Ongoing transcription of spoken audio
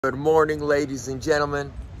Good morning, ladies and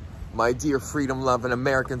gentlemen, my dear freedom-loving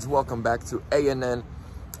Americans. Welcome back to ANN,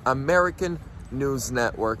 American News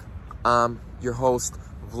Network. I'm your host,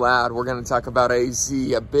 Vlad. We're going to talk about AZ.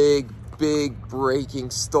 A big breaking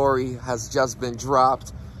story has just been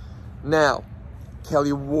dropped. Now,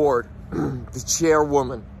 Kelly Ward, the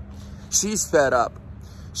chairwoman, she's fed up.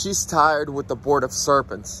 She's tired with the Board of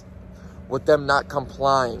Serpents, with them not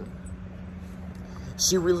complying.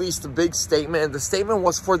 She released a big statement, and the statement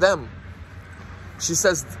was for them. She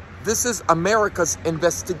says, this is America's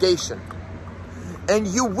investigation, and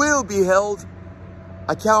you will be held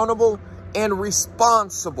accountable and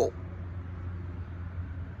responsible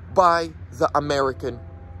by the American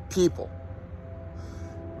people.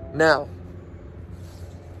 Now,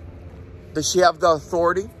 does she have the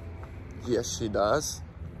authority? Yes, she does.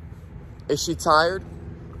 Is she tired?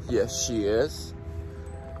 Yes, she is.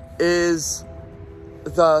 Is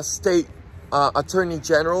the state attorney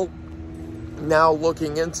general now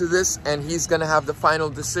looking into this, and he's going to have the final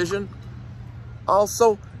decision?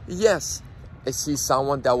 Also, yes. Is he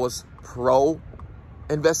someone that was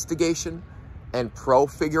pro-investigation and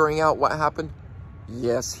pro-figuring out what happened?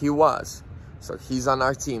 Yes, he was. So he's on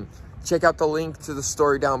our team. Check out the link to the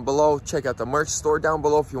story down below. Check out the merch store down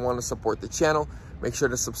below if you want to support the channel. Make sure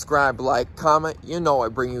to subscribe, like, comment. You know I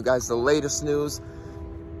bring you guys the latest news.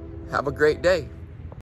 Have a great day.